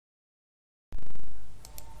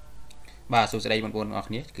បាទសួស្តីបងប្អូនទាំងអស់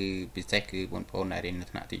គ្នាគឺពិសេសគឺបងប្អូនដែលរៀននៅ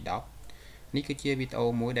ថ្នាក់ទី10នេះគឺជាវីដេអូ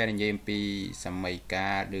មួយដែលនិយាយអំពីសម័យកា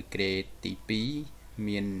លឬ grade ទី2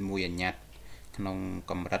មានមួយអញ្ញត្តិក្នុង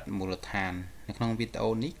កម្រិតមូលដ្ឋាននៅក្នុងវីដេអូ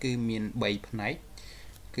នេះគឺមាន3ផ្នែក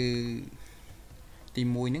គឺទី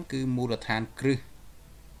1ហ្នឹងគឺមូលដ្ឋានគ្រឹះ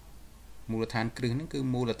ហ្នឹងគឺ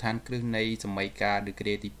មូលដ្ឋានគ្រឹះនៃសម័យកាលឬ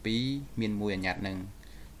grade ទី2មានមួយអញ្ញត្តិហ្នឹង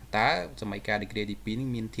តើសម័យកាលឬ grade ទី2នេះ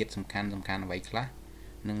មានធាតុសំខាន់អ្វីខ្លះ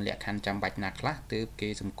និងលក្ខខណ្ឌចាំបាច់ណាខ្លះទើបគេ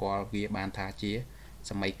សម្គាល់វាបានថាជា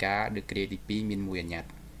សម័យកាលឬ grade ទី2មានមួយអញ្ញត្តិ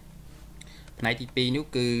ផ្នែកទី2នោះ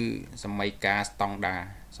គឺសម័យកាលស្តង់ដារ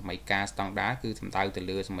គឺសំដៅទៅ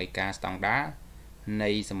លើសម័យកាលស្តង់ដារនៃ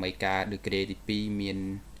សម័យកាលឬ grade ទី2មាន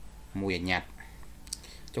មួយអញ្ញត្តិ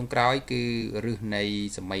ចុងក្រោយគឺរឹសនៃ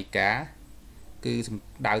សម័យកាលគឺសំ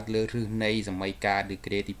ដៅទៅលើរឹសនៃសម័យកាលឬ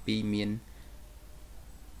grade ទី2មាន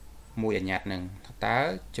មួយអញ្ញត្តិនឹងតើ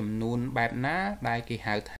ចំនួនបែបណាដែលគេ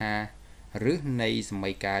ហៅថារឹសនៃសម័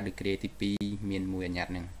យកាលឬ grade ទី2មានមួយអញ្ញត្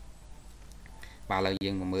តិនឹងបាទឥឡូវ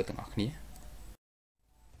យើងមកមើលទាំងអស់គ្នា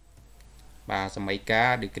បាទសម័យកា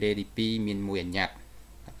លឬ grade ទី2មានមួយអញ្ញត្តិ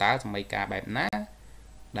តើសម័យកាលបែបណា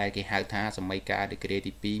ដែលគេហៅថាសម័យកាលឬ grade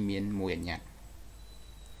ទី2មានមួយអញ្ញត្តិ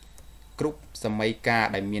គ្រប់សម័យកាល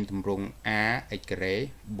ដែលមានទម្រង់ a x ការ៉េ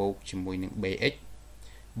បូកជាមួយនឹង bx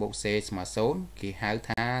បូក c ស្មើ0គេហៅ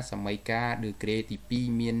ថាសម័យកាលឬ grade ទី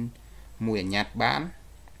2មានមួយអញ្ញត្តិបាន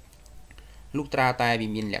លុះត្រាតែវា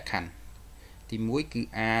មានលក្ខខណ្ឌទី1គឺ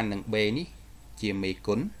a និង b នេះជាមេ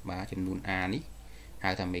គុណបាទចំនួន a នេះ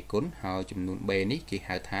ហៅថាមេគុណហើយចំនួន b នេះគេ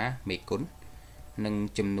ហៅថាមេគុណនិង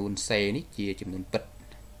ចំនួន c នេះជាចំនួនពិត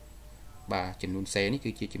បាទចំនួន c នេះ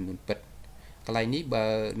គឺជាចំនួនពិតកន្លែងនេះបើ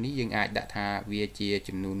នេះយើងអាចដាក់ថាវាជា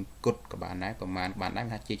ចំនួនគុតក៏បានដែរប្រមាណបានដែរ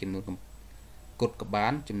ថាជាចំនួនគុតក៏បា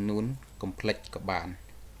នចំនួន complex ក៏បាន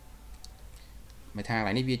មិនថាកន្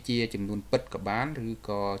លែងនេះវាជាចំនួនពិតក៏បានឬ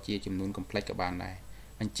ក៏ជាចំនួន complex ក៏បានដែរ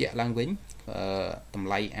បញ្ជាក់ឡើងវិញតម្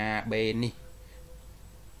លៃ a b នេះ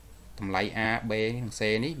តម្លៃ a b និង c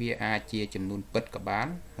នេះវាអាចជាចំនួនពិតក៏បាន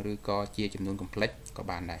ឬក៏ជាចំនួន complex ក៏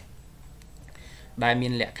បានដែរដែលមា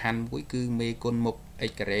នលក្ខខណ្ឌមួយគឺមេគុណមុខ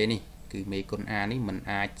x ការ៉េនេះគឺមេគុណ a នេះមិន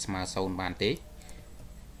អាចស្មើ0បានទេ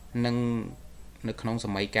និងនៅក្នុងស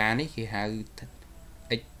ម័យកាលនេះគេហៅ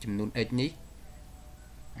x ចំនួន x នេះ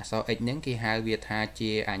អក្សរ x ហ្នឹងគេហៅវាថា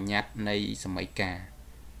ជាអញ្ញត្តិនៃសម័យកាល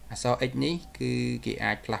អក្សរ x នេះគឺគេ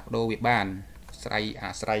អាចផ្លាស់ប្ដូរវាបាន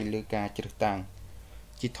អាស្រ័យលើការជ្រើសតាំង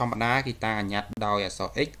ជាធម្មតាគេតាំងអញ្ញត្តិដោយអក្សរ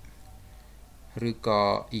x ឬក៏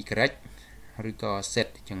y ឬក៏ z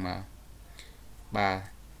អញ្ចឹងមកបាទ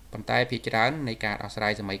ប៉ុន្តែភាគច្រើននៃការដោះស្រា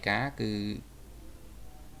យសម័យកាលគឺ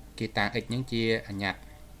គេតាំង x ហ្នឹងជាអញ្ញត្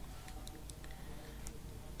តិ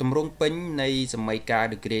ទម្រង់ពេញនៃសម័យកាល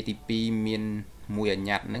ឬ grade ទី2មានមួយអញ្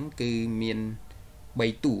ញត្តិហ្នឹងគឺមាន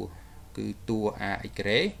3តួគឺតួ ax កា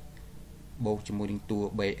រ៉េបូកជាមួយនឹងតួ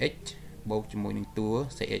bx បូកជាមួយនឹងតួ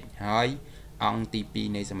cx ហើយអង្គទី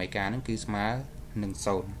2នៃសម័យកាលហ្នឹងគឺស្មើនឹង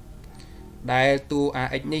0ដែលតួ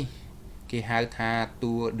ax នេះគេហៅថា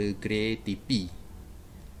តួ degree ទី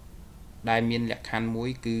2ដែលមានលក្ខខណ្ឌមួយ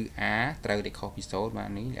គឺ a ត្រូវតែខុសពី0បាទ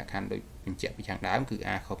នេះលក្ខខណ្ឌដូចបញ្ជាក់ពីខាងដើមគឺ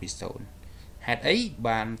a ខុសពី0ហេតុអី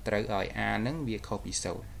បានត្រូវឲ្យ a ហ្នឹងវាខុសពី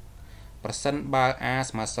0ប្រសិនបើ a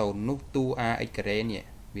ស្មើ0នោះតួ ax ការ៉េនេះ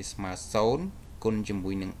វាស្មើ0គុណជាមួ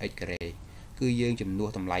យនឹង x ការ៉េគឺយើងចំនួន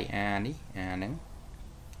តម្លៃ a នេះ a ហ្នឹង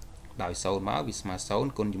ដោយ0មកវាស្មើ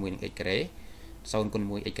0គុណជាមួយនឹង x ការ៉េ0គុណ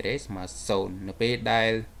1 x ការ៉េស្មើ0នៅពេលដែ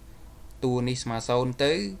លតួនេះស្មើ0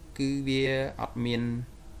ទៅគឺវាអត់មាន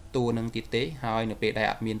តួនឹងទៀតទេហើយនៅពេលដែល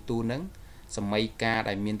អត់មានតួនឹងសម័យកាល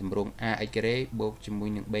ដែលមានទម្រង់ ax ការ៉េបូកជាមួយ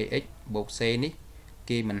នឹង bx បូក c នេះ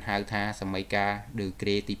គេមិនហៅថាសម័យកាលឬ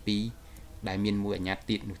grade ទី2ដែលមានមួយអញ្ញត្តិ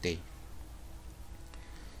ទៀតនោះទេ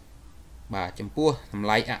បាទចំពោះតម្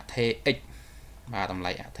លៃអថេ x បាទតម្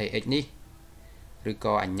លៃអថេ x នេះឬ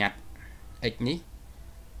ក៏អញ្ញត្តិ x នេះ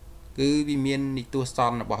គឺវាមាននីតិស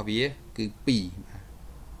ន្នរបស់វាគឺ2បាទ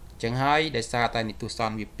ចឹងហើយដោយសារតែនីតិស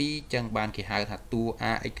ន្នវា2ចឹងបានគេហៅថាតួ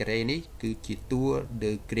ax ការ៉េនេះគឺជាតួ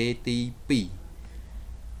degree ទី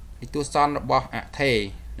2នីតិសន្នរបស់អថេ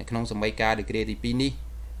នៅក្នុងសម័យកាល degree ទី2នេះ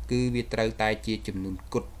គឺវាត្រូវតែជាចំនួន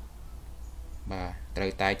គុតបាទត្រូ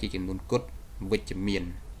វតែជាចំនួនគុតវិជ្ជមាន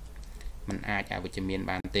มันអាចអវិជ្ជមាន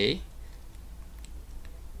បានទេ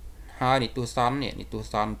ហើយនីតិសន្ន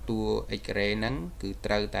តួ x ការ៉េហ្នឹងគឺ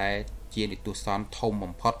ត្រូវតែជានីតិសន្នធំ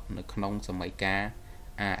បំផុតនៅក្នុងសម័យកាល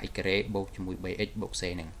ax ការ៉េបូកជាមួយ bx បូក c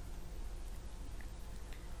ហ្នឹង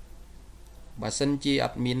បើសិនជាអ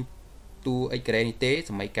ត់មានតួ x ការ៉េនេះទេ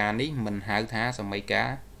សម័យកាលនេះមិនហៅថាសម័យកាល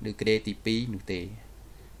ឬ grade ទី2នោះទេ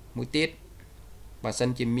មួយទៀតបើសិន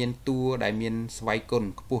ជាមានតួដែលមានស្វ័យគុណ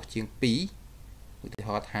ខ្ពស់ជាង2ឧទាហ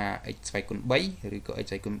រណ៍ថា x ស្វ័យគុណ3ឬក៏ x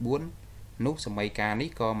ស្វ័យគុណ4 នោះសមីការនេះ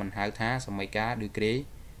ក៏មិនហៅថាសមីការ degree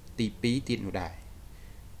ទី2ទៀតនោះដែរ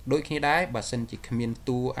ដូចគ្នាដែរបើសិនជាគ្មាន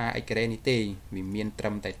តួ ax ក្រេនេះទេវាមានត្រឹ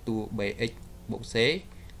មតែតួ bx បូក c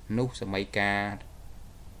នោះសមីការ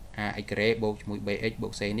ax ក្រេបូកជាមួយ bx បូ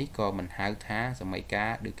ក c នេះក៏មិនហៅថាសមីកា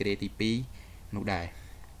រ degree ទី2នោះដែរ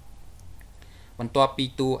បន្ទាប់ពី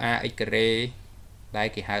តួ ax ក្រេដែល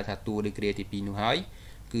គេហៅថាតួ degree ទី2នោះហើយ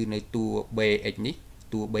គឺនៅតួ bx នេះ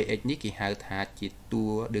តួ bx នេះគេហៅថាជាតួ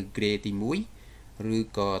degree ទី1ឬ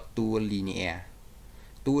ក៏តួ linear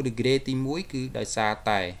តួ degree ទី1គឺដោយសារ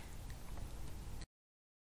តែ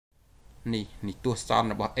នេះតួសន្ន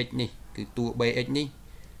របស់ x នេះគឺតួ bx នេះ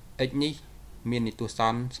x នេះមាននីតួស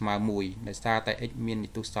ន្នស្មើ1ដោយសារតែ x មាននី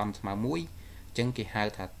តួសន្នស្មើ1អញ្ចឹងគេហៅ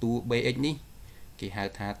ថាតួ bx នេះគេហៅ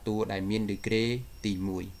ថាតួដែលមាន degree ទី1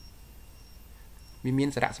វាមាន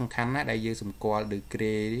សារៈសំខាន់ណាស់ដែលយើងសម្គាល់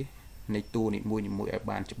degree នៃតួនីមួយៗឲ្យ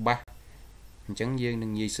បានច្បាស់អញ្ចឹងយើងនឹ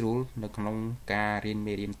ងងាយស្រួលនៅក្នុងការរៀន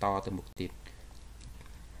មេរៀនតទៅមុខទៀត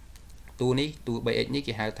តួនេះតួ bx នេះ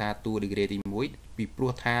គេហៅថាតួ degree ទី1ពីព្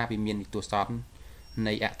រោះថាវាមាននីតួសន្ន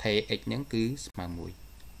នៃអថេ x ហ្នឹងគឺស្មើ1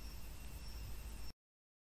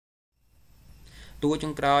តួចុ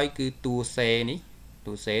ងក្រោយគឺតួ c នេះ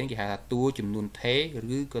តួ c នេះគេហៅថាតួចំនួនថេ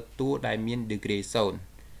ឬក៏តួដែលមាន degree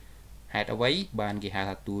 0ហេតុអ្វីបានគេហៅ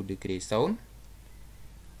ថាតួ degree 0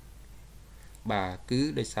បាទគឺ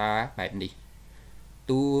ដោយសារបែបនេះ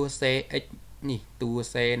តួ cx នេះតួ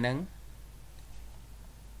c ហ្នឹង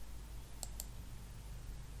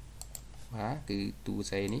បាទគឺតួ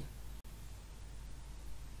c នេះ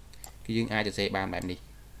គឺយើងអាចសរសេរបានបែបនេះ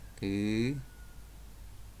គឺ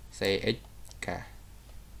cx កា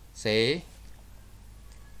c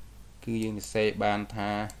គឺយើងសរសេរបាន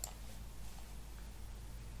ថា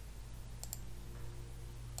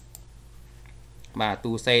បាទ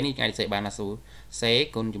តួ c នេះអាចសរសេរបានថា c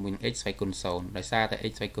គុណជាមួយ x ស្វ័យគុណ0ដោយសារតែ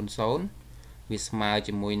x ស្វ័យគុណ0វាស្មើ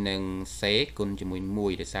ជាមួយនឹង c គុណជាមួយ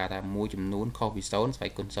1ដោយសារតែមួយចំនួនខុសពី0ស្វ័យ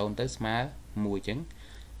គុណ0ទៅស្មើ1អញ្ចឹង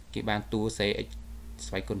គេបានតួ cx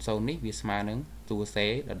ស្វ័យគុណ0នេះវាស្មើនឹងតួ c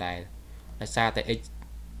ដដែលដោយសារតែ x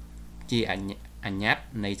ជាអញ្ញត្ត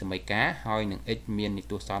នៃសមីការហើយនឹង x មាននី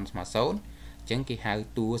តួសន្នស្មើ0អញ្ចឹងគេហៅ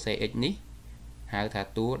តួ cx នេះហៅថា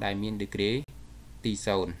តួដែលមាន degree ទី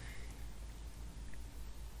0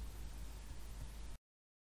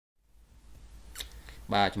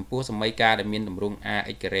បាទចំពោះសមីការដែលមានទម្រង់ ax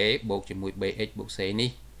ការ៉េបូកជាមួយ bx បូក c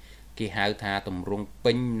នេះគេហៅថាទម្រង់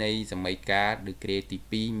ពេញនៃសមីការ degree ទី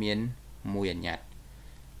2មាន1អញ្ញត្ត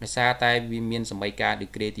ដោយសារតែវាមានសមីការ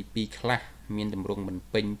degree ទី2ខ្លះមានទម្រង់មិន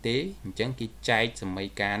ពេញទេអញ្ចឹងគេចែកសមី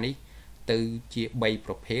ការនេះទៅជា3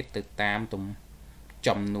ប្រភេទទៅតាម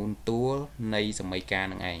ចំនួនតួនៃសមីការ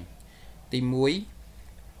នឹងឯងទី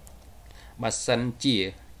1បើសិនជា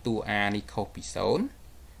តួ a នេះខុសពី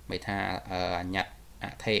0មិនថាអញ្ញត្តអ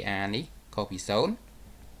ថេ a នេះខុសពី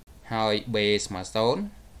0ហើយ b ស្មើ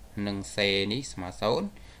0និង c នេះស្មើ0អ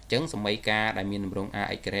ញ្ចឹងសមីការដែលមានទម្រង់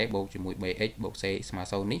ax ការ៉េបូកជាមួយ bx បូក c ស្មើ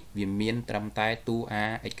0នេះវាមានត្រឹមតែតួ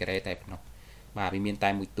ax ការ៉េតែប៉ុណ្ណោះបាទវាមានតែ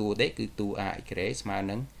មួយតួទេគឺតួ ax ការ៉េស្មើ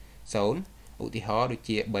នឹង0ឧទាហរណ៍ដូច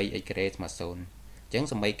ជា 3x ការ៉េស្មើ0អញ្ចឹង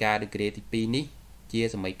សមីការ degree ទី2នេះជា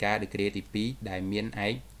សមីការ degree ទី2ដែលមាន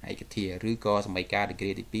ឯកធាតុឬក៏សមីការ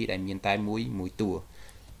degree ទី2ដែលមានតែមួយតួ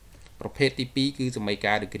ប្រភេទទី2គឺសមី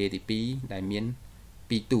ការ degree ទី2ដែលមាន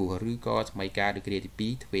2តួឬក៏សមីការ degree ទី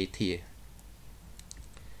2ទ្វេធា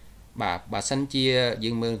បាទបើសិនជា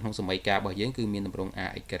យើងមើលក្នុងសមីការរបស់យើងគឺមានទម្រង់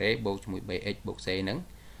ax ការ៉េបូកជាមួយ bx បូក c ហ្នឹង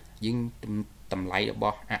យើងតម្លៃរប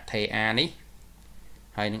ស់អថេ a នេះ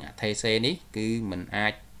ហើយនឹងអថេ c នេះគឺមិនអា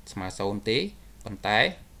ចស្មើ0ទេប៉ុន្តែ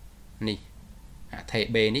នេះអថេ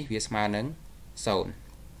b នេះវាស្មើនឹង0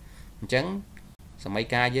អញ្ចឹងសមី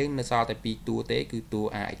ការយើងនៅសល់តែ2តួទេគឺតួ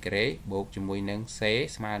ax ការ៉េបូកជាមួយនឹង c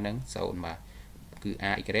ស្មើនឹង0បាទគឺ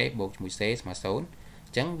ax ការ៉េបូកជាមួយ c ស្មើ0អ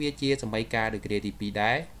ញ្ចឹងវាជាសមីការ degree ទី2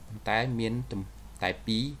ដែរប៉ុន្តែមានតែ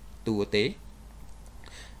2តួទេ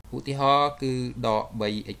ឧទាហរណ៍គឺដក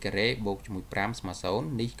 3x ការ៉េបូកជាមួយ5ស្មើ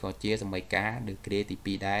0នេះក៏ជាសមីការ degree ទី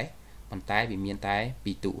2ដែរប៉ុន្តែវាមានតែ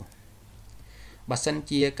2តួបើសិន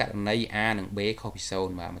ជាករណី a និង b ខុសពី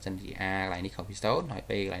0បាទបើសិនជា a កន្លែងនេះខុសពី0ហើយ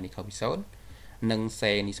b កន្លែងនេះខុសពី0និង c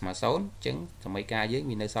នេះស្មើ0អញ្ចឹងសមីការយើង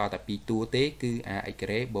មាននៅសល់តែ2តួទេគឺ ax កា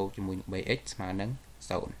រ៉េបូកជាមួយនឹង bx ស្មើនឹង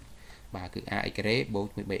0បាទគឺ ax ការ៉េបូក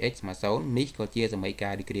ជាមួយ bx ស្មើ0នេះក៏ជាសមីកា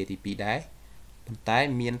រ degree ទី2ដែរប៉ុន្តែ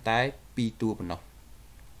មានតែ2តួប៉ុណ្ណោះ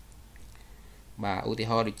បាទឧទា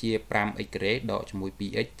ហរណ៍ដូចជា 5x ការ៉េដកជាមួយ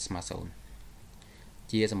 2x ស្មើ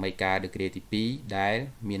0ជាសមីការ degree ទី2ដែល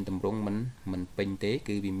មានទម្រង់មិនពេញទេ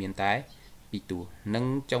គឺវាមានតែ2តួនិង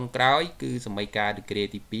ចុងក្រោយគឺសមីការ degree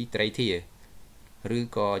ទី2ត្រីធាឬ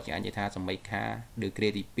ក៏ជាអាចនិយាយថាសមីការ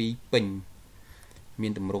degree ទី2ពេញមា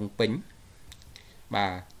នទម្រង់ពេញ បា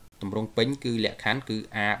ទតម្រងពេញគឺលក្ខខណ្ឌគឺ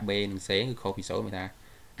A B និង C គឺខុសពី0មានថា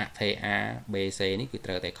អថេ A B C នេះគឺត្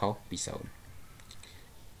រូវតែខុសពី0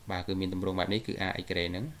បាទគឺមានតម្រងបែបនេះគឺ AX ក្រេ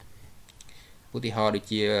ហ្នឹងឧទាហរណ៍ដូច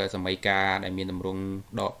ជាសមីការដែលមានតម្រង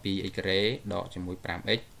ដក 2x ក្រេដកជាមួយ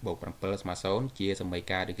 5x បូក 7 ស្មើ0ជាសមី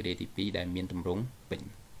ការដឺក្រេទី2ដែលមានតម្រងពេញ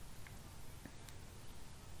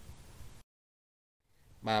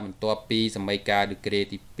បាទបន្ទាប់ពីសមីការដឺក្រេ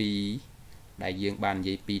ទី2ដែលយើងបាននិ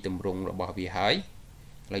យាយពីតម្រងរបស់វាហើយឥ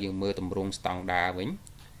ឡូវយើងមើលតម្រងស្តង់ដារវិញ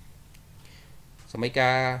សមី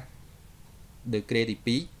ការដឺក្រេទី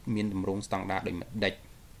2មានតម្រងស្តង់ដារដូចម្ដេច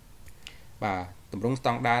បាទតម្រងស្ត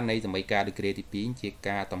ង់ដារនៃសមីការដឺក្រេទី2ជា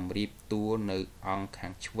ការតម្រៀបតួនៅអង្គខា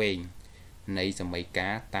ងឆ្វេងនៃសមីកា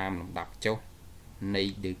រតាមលំដាប់ចុះនៃ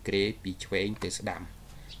ដឺក្រេពីឆ្វេងទៅស្ដាំ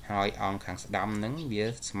ហើយអង្គខាងស្ដាំហ្នឹងវា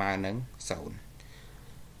ស្មើនឹង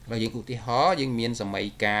0ហើយយើងឧទាហរណ៍យើងមានសមី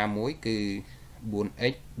ការមួយគឺ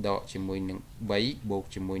 4x ដកជាមួយនឹង3បូក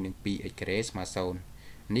ជាមួយនឹង 2x ក្រេស្មើ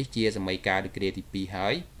0នេះជាសមីការដឺក្រេទី2ហើ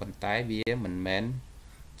យប៉ុន្តែវាមិនមែន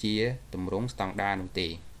ជាតម្រងស្តង់ដារនោះទេ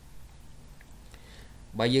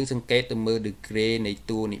បើយើងសង្កេតទៅមើលដឺក្រេនៃ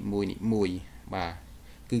តួនីមួយបាទ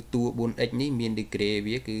គឺតួ 4x នេះមានដឺក្រេ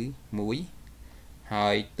វាគឺ1ហើ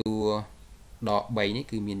យតួដក3នេះ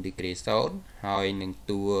គឺមានដឺក្រេ0ហើយនឹង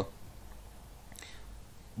តួ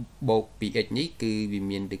បូក 2x នេះគឺវា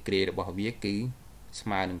មានដឺក្រេរបស់វាគឺស្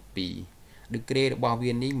មើនឹង2ដឺក្រេរបស់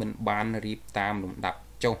វានេះមិនបានរៀបតាមលំដាប់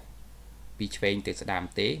ចុះពីឆ្វេងទៅស្ដាំ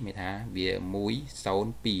ទេមានថាវា1 0 2អ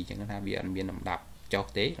ញ្ចឹងថាវាអត់មានលំដាប់ចុះ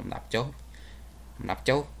ទេលំដាប់ចុះ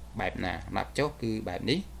បែបណាលំដាប់ចុះគឺបែប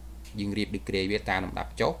នេះយើងរៀបដឺក្រេវាតាមលំដា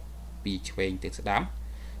ប់ចុះពីឆ្វេងទៅស្ដាំ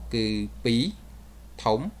គឺ2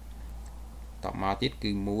ធំតមកទៀត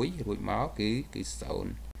គឺ1រួចមកគឺ0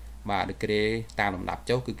បាទដឺក្រេតាមលំដាប់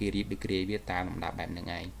ចុះគឺគេរៀបដឺក្រេវាតាមលំដាប់បែបហ្នឹង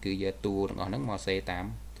ឯងគឺយកតួទាំងអស់ហ្នឹងមកសេតាម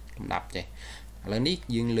លំដាប់ចេះឥឡូវនេះ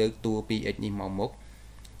យើងលើកតួ 2x នេះមកមុខ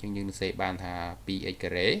អញ្ចឹងយើងនឹងសេបានថា 2x កា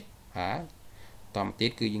រ៉េបាទតមកទៀ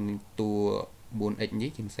តគឺយើងតួ 4x នេះ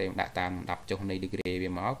យើងសេដាក់តាមលំដាប់ចុះនៃដឺក្រេវា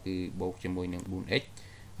មកគឺបូកជាមួយនឹង 4x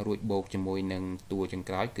រួចបូកជាមួយនឹងតួចុង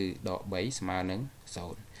ក្រោយគឺដក3ស្មើនឹង0អ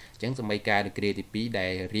ញ្ចឹងសមីការដឺក្រេទី2ដែ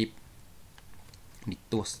លរៀប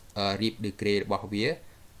ដឺក្រេរបស់វា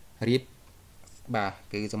រៀបបាទ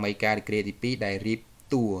គឺសមីការដឺក្រេទី2ដែលរៀប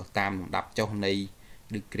តួតាមលំដាប់ចុះនៃ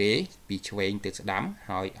ដឺក្រេពីឆ្វេងទៅស្ដាំ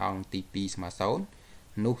ហើយអង្គទី2ស្មើ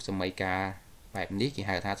0នោះសមីការបែបនេះគេ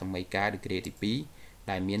ហៅថាសមីការដឺក្រេទី2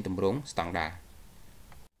ដែលមានតម្រងស្តង់ដារ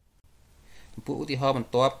ចំពោះឧទាហរណ៍បន្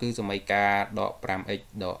ទាប់គឺសមីការដក 5x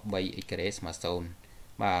ដក 3x ការ៉េស្មើ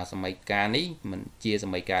0បាទសមីការនេះមិនជាស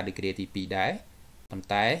មីការដឺក្រេទី2ដែរប៉ុន្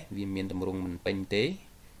តែវាមានតម្រងមិនពេញទេ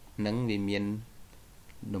និងវាមាន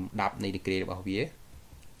លំដាប់នៃដឺក្រេរបស់វា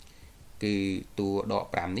គឺតួដក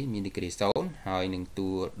 5 នេះមានដឺក្រេ0ហើយនឹងតួ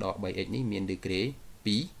ដក 3x នេះមានដឺក្រេ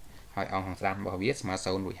2ហើយអង្គខាងស្ដាំរបស់វាស្មើ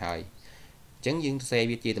0រួចហើយអញ្ចឹងយើងសរសេរ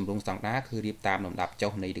វាជាតម្រងស្តង់ដារគឺរៀបតាមលំដាប់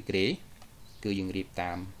ចុះនៃដឺក្រេគឺយើងរៀប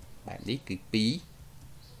តាមបែបនេះគឺ2 0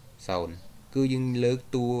គឺយើងលើក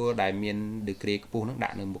តួដែលមានដឺក្រេខ្ពស់នឹងដា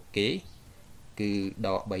ក់នៅមុខគេគឺដ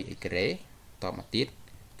ក 3x ការ៉េតមកទៀត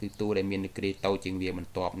គឺតួដែលមានដឺក្រេតូចជាងវាប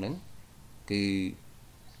ន្ទាប់នឹងគឺ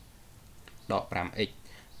ដក 5x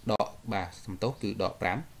ដកបាទសំទោសគឺដក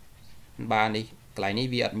 5បាទនេះកន្លែងនេះ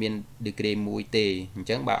វាអត់មានដឺក្រេ1ទេអញ្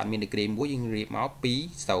ចឹងបើអត់មានដឺក្រេ1យើងរៀបមក2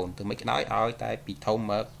 0ទៅមិនក៏ដោយឲ្យតែពីធំ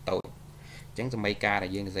មកតូចអញ្ចឹងសមីការដែ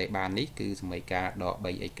លយើងសរសេរបាននេះគឺសមីការដក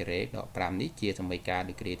 3x ការ៉េដក 5នេះជាសមីការ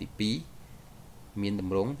ដឺក្រេទី2មានត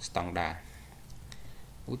ម្រងស្តង់ដារ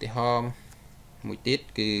ឧទាហរណ៍មួយទៀត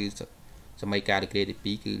គឺសមីការដឺក្រេទី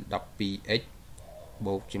2គឺ 12x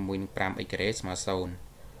បូកជាមួយនឹង 5x ការ៉េស្មើ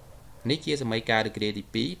0នេះជាសមីការដឺក្រេទី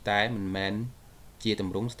2តែមិនមែនជាត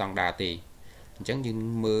ម្រងស្តង់ដារទេអញ្ចឹងយើង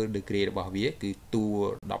មើលដឺក្រេរបស់វាគឺតួ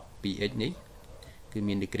 12x នេះគឺ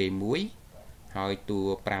មានដឺក្រេ1ហើយតួ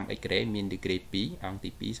 5x ការ៉េមានដឺក្រេ2អង្គ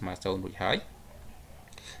ទី2ស្មើ0រួចហើយ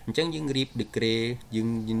អញ្ចឹងយើងរៀបដឺក្រេយើ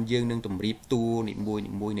ងនឹងតម្រៀបតួនី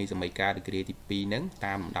មួយនៃសមីការដឺក្រេទី2ហ្នឹង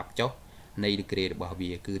តាមលំដាប់ចុះនៃដឺក្រេរបស់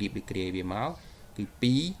វាគឺរៀបដឺក្រេវាមកគឺ2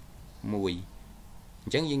 1អ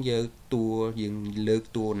ញ្ចឹងយើងយកតួយើងលើក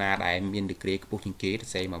តួណាដែលមានដឺក្រេខ្ពស់ជាងគេទៅ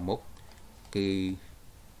សេមកមុខគឺ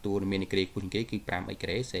តួដែលមានដឺក្រេខ្ពស់ជាងគេគឺ 5x កា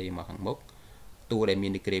រ៉េសេមកខាងមុខតួដែលមា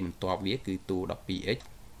នដឺក្រេបន្ទាប់វាគឺតួ 12x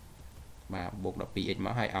បាទបូក 12x ម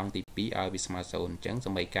កហើយអង្គទី2ឲ្យវាស្មើ0អញ្ចឹងស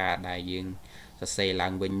មីការដែលយើងសរសេរឡើ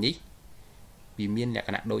ងវិញនេះវាមានលក្ខ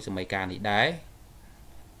ណៈដូចសមីការនេះដែរ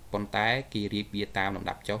ប៉ុន្តែគេរៀបវាតាមលំ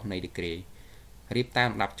ដាប់ចុះនៃដឺក្រេរៀបតាម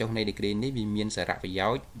លំដាប់ចុះនៃដឺក្រេនេះវាមានសារៈប្រយោ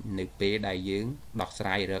ជន៍នៅពេលដែលយើងដោះស្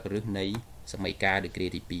រាយរករឹសនៃសមីការដឺក្រេ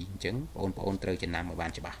ទី2អញ្ចឹងបងប្អូនត្រូវចំណាំឲ្យបា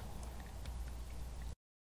នច្បាស់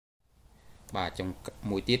បាទចុង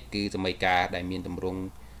មួយទៀតគឺសមីការដែលមានតម្រង់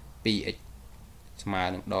 2x ស្មើ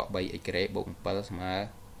នឹងដក 3x ការ៉េបូក 7 ស្មើ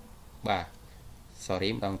បាទ sorry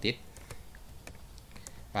ម្ដងទៀត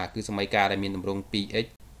បាទគឺសមីការដែលមានតម្រង់ 2x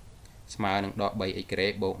ស្មើនឹងដក 3x ការ៉េ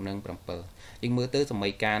បូកនឹង 7 យើងមើលទៅសមី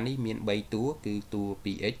ការនេះមាន 3 តួគឺតួ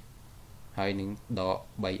 2x ហើយនឹងដក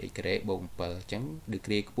 3x ការ៉េបូក 7 អញ្ចឹងឌឺ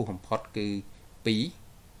ក្រេខ្ពស់បំផុតគឺ2 អ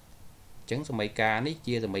ញ្ចឹងសមីការនេះ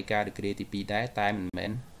ជាសមីការឌឺក្រេទី 2 ដែរតែមិនមែ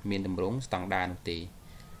នមានតម្រង់ស្តង់ដារនោះទេ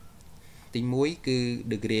ទី 1 គឺ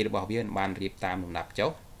ឌឺក្រេរបស់វាមិនបានរៀបតាមលំដាប់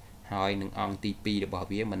ចុះហើយនឹងអង្គទី 2 របស់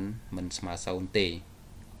វាមិនស្មើ0ទេអ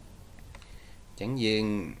ញ្ចឹងយើង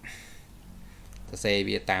សរសេរ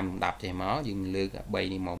វាតាមលំដាប់ចេះមកយើងលើក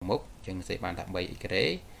3នេះមកមុខអញ្ចឹងសរសេរបានថា 3x ការ៉េ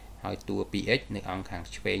ហើយតួ 2x នៅអង្គខាង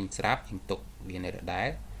ឆ្វេងស្រាប់យើងទុកវានៅដដែល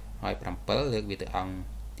ហើយ7លើកវាទៅអង្គ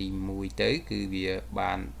ទី 1 ទៅគឺវា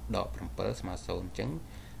បានដក 7 ស្មើ0អញ្ចឹង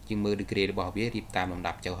យើងមើលឌឺក្រេរបស់វារៀបតាមលំ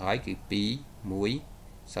ដាប់ចុះហើយគឺ 2 1 0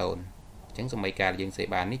 អញ្ចឹងសមីការយើងសេ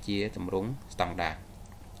បាននេះជាតម្រង់ស្តង់ដារ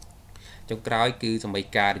ចុងក្រោយគឺសមី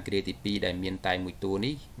ការឌឺក្រេទី 2 ដែលមានតែមួយតួ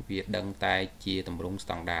នេះវាដឹងតែជាតម្រង់ស្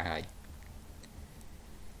តង់ដារហើយ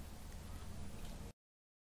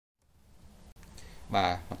បា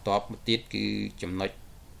ទបន្ទាប់ទៀតគឺចំណុច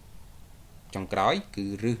ចុងក្រោយគឺ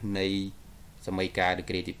រឹសនៃសមីការឌឺ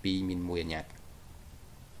ក្រេទី 2 មានមួយអញ្ញត្តិ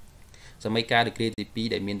សមីការឌឺក្រេទី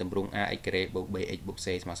 2 ដែលមានតម្រង់ ax ការ៉េបូក bx បូក c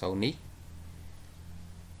ស្មើ0នេះ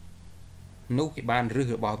នោះគេបានរឹស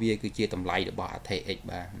របស់វាគឺជាតម្លៃរបស់អថេ x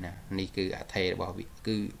បាទណានេះគឺអថេរបស់វា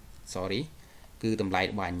គឺ sorry គឺតម្លៃ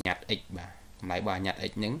របស់អញ្ញត្តិ x បាទតម្លៃរបស់អញ្ញត្តិ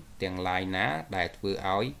x ហ្នឹងទាំង line ណាដែលធ្វើ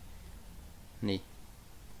ឲ្យនេះ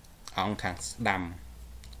អង្គខាងស្ដាំ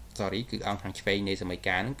sorry គឺអង្គខាងឆ្វេងនៃសមី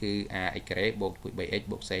ការហ្នឹងគឺ ax ការ៉េបូក 2bx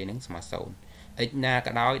បូក c ហ្នឹងស្មើ0 x ណា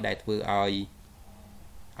ក៏ដោយដែលធ្វើឲ្យ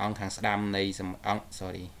អង្គខាងស្ដាំនៃ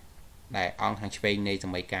sorry ដែលអង្គខាងឆ្វេងនៃស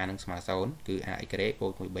មីការនឹងស្មើ0គឺ ax ការ៉េបូ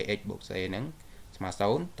ក 2bx បូក c នឹងស្មើ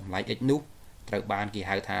0តម្លៃ x នោះត្រូវបានគេ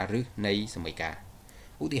ហៅថារឹសនៃសមីការ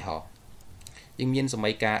ឧទាហរណ៍យើងមានស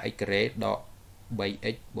មីការ x ការ៉េដក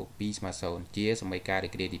 3x បូក 2 ស្មើ0ជាសមីការឌឺ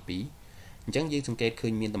ក្រេទី 2 អញ្ចឹងយើងសង្កេតឃើ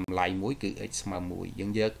ញមានតម្លៃមួយគឺ x ស្មើ1យើ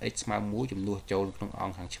ងយក x ស្មើ1ចំនួនចូលក្នុងអ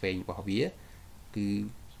ង្គខាងឆ្វេងរបស់វាគឺ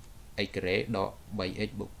x ការ៉េដក 3x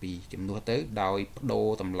បូក 2ចំនួនទៅដោយបដូរ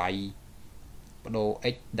តម្លៃបដូរ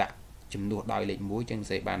x ដាក់ចំនួនដោយលេខ1ចឹង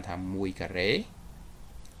សេបានថា1ការ៉េ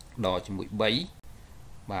ដកជាមួយ3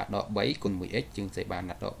បាទដក3គុណ 1x ជាងសេបាន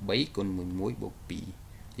ថាដក3គុណ1 បូក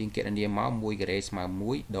2យើងគណនាមក1ការ៉េស្មើ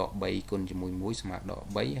1ដក3គុណជាមួយ1ស្មើដក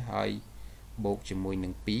3ហើយបូកជាមួយនឹ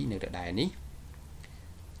ង2នៅដដែលនេះ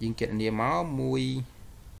យើងគណនាមក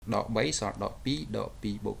1ដក3សល់ដក2ដក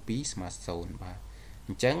2បូក2ស្មើ0បាទអ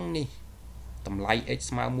ញ្ចឹងនេះតម្លៃ x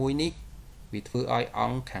ស្មើ1នេះវាធ្វើឲ្យអ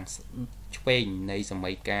ង្គខាងឆ្វេងនៃស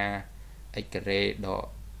មីការ x ការ៉េដក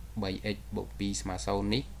 3x បូក2ស្មើ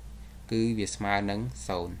0នេះគឺវាស្មើនឹង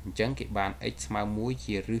0អញ្ចឹងគេបាន x ស្មើ1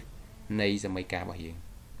ជារឹសនៃសមីការរបស់យើង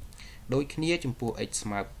ដូចគ្នាចំពោះ x ស្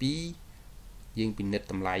មើ2យើងពិនិត្យ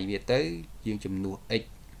តម្លៃវាទៅយើងចំនួន x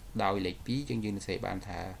ដោយលេខ2យើងនឹងសេបាន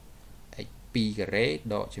ថា x 2ការ៉េ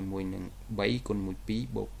ដកជាមួយនឹង3គុណ1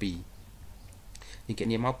 2បូក2យើងគណ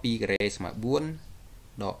នាមក2ការ៉េស្មើ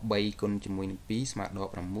4ដក3គុណជាមួយនឹង2ស្មើដក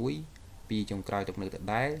6 2ចុងក្រោយទុកនៅដ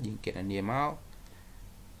ដែលយើងគណនាមក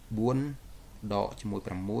4ដកជាមួយ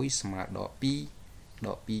6ស្មើដក2ដ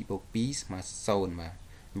ក2បូក2ស្មើ0បាទ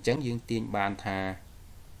អញ្ចឹងយើងទាញបានថា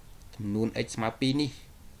ចំនួន x ស្មើ2នេះ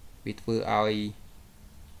វាធ្វើឲ្យ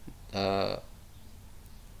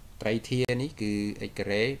ត្រីធានេះគឺ x កា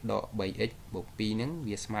រ៉េដក 3x បូក2ហ្នឹង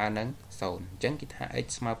វាស្មើនឹង0អញ្ចឹងគេថា x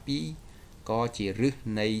ស្មើ2ក៏ជារឹស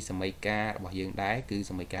នៃសមីការរបស់យើងដែរគឺ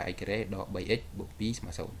សមីការ x ការ៉េដក 3x បូក2ស្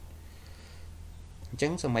មើ0អញ្ចឹ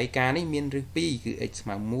ងសមីការនេះមានរឹស2គឺ x ស្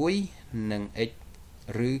មើ1និង x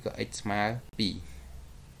ឬក៏ x ស្មើ2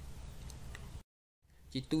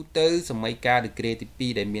ជាទូទៅសមីការឌឺក្រេទី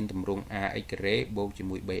 2 ដែលមានតម្រង់ ax ការ៉េបូកជា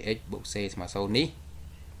មួយ 3x បូក c ស្មើ0នេះ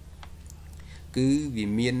គឺវា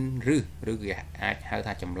មានរឹសឬគេអាចហៅ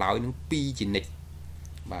ថាចម្លើយនឹង2ជានិច្ច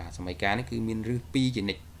បាទសមីការនេះគឺមានរឹស2ជា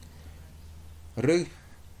និច្ចរឹស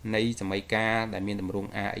នៃសមីការដែលមានតម្រង់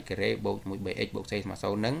ax ការ៉េបូកជាមួយ 3x បូក c ស្មើ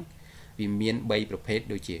0ហ្នឹងវាមាន3ប្រភេទ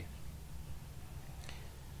ដូចជា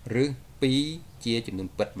រឹស2ជាចំនួន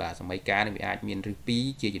ពិតបាទសមីការនេះវាអាចមានរឹស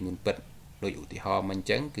2ជាចំនួនពិតដោយឧទាហរណ៍មិនអញ្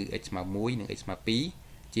ចឹងគឺ x ស្មើ1និង x ស្មើ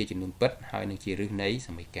2ជាចំនួនពិតហើយនឹងជារឹសនៃស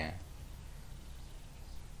មីការ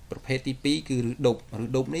ប្រភេទទី2គឺរឹស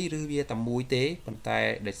ដប់នេះរឹសវាតែមួយទេប៉ុន្តែ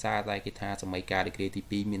ដោយសារតែគេថាសមីការឌឺក្រេទី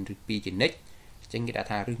 2 មានរឹស2ជានិច្ចអញ្ចឹងគេ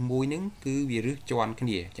ថារឹសមួយហ្នឹងគឺវារឹសជាន់គ្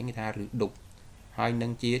នាអញ្ចឹងគេថារឹសដប់ហើយនឹ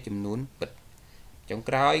ងជាចំនួនពិតចុង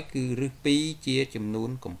ក្រោយគឺរឹស2ជាចំនួន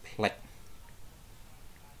complex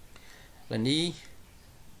là ní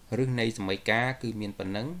rước này mấy cá cứ miền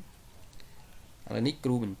phần nắng là ní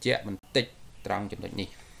cru mình chẹt mình tịch trongចំណុចនេះ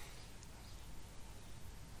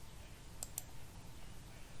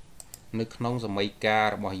នៅក្នុងសមីការ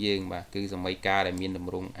របស់យើងបាទគឺសមីការដែលមានត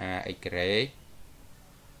ម្រង់ ax ការ៉េ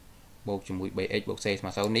បូកជាមួយ bx បូក c ស្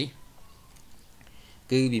មើ0នេះ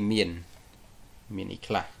គឺវាមានអី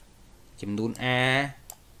ខ្លះចំនួន a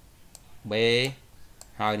b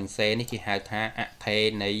ហើយនឹង c នេះគេហៅថាអថេរ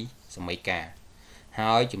នៃសមីការ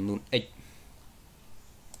ហើយចំនួន x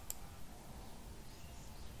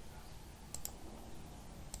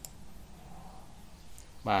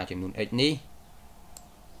បាទចំនួន x នេះ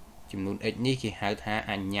គេហៅថា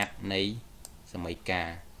អញ្ញត្តិនៃសមីការ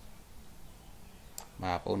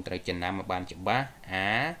បាទបងប្អូនត្រូវចំណាំមកបានច្បាស់ a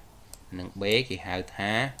និង b គេហៅ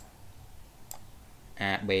ថា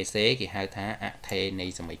abc គេហៅថាអថេរនៃ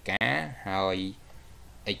សមីការហើយ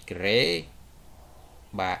x ការ៉េ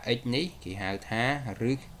បាទ x នេះគេហៅថា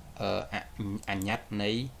ឬអញ្ញត្តិ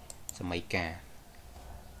នៃសមីការ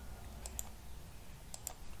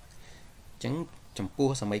អញ្ចឹងចំពោះ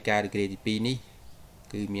សមីការ degree ទី2នេះ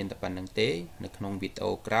គឺមានតែប៉ុណ្្នឹងទេនៅក្នុងវីដេ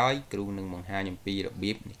អូក្រោយគ្រូនឹងបង្ហាញអំពីរ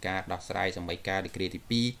បៀបនៃការដោះស្រាយសមីការ degree ទី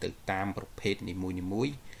2ទៅតាមប្រភេទនីមួយ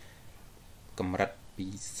ៗកម្រិតពី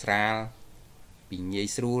ស្រាលពីងាយ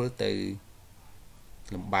ស្រួលទៅ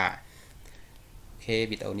លំបាកអូខេ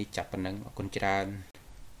វីដេអូនេះចាប់ប៉ុណ្្នឹងអរគុណច្រើន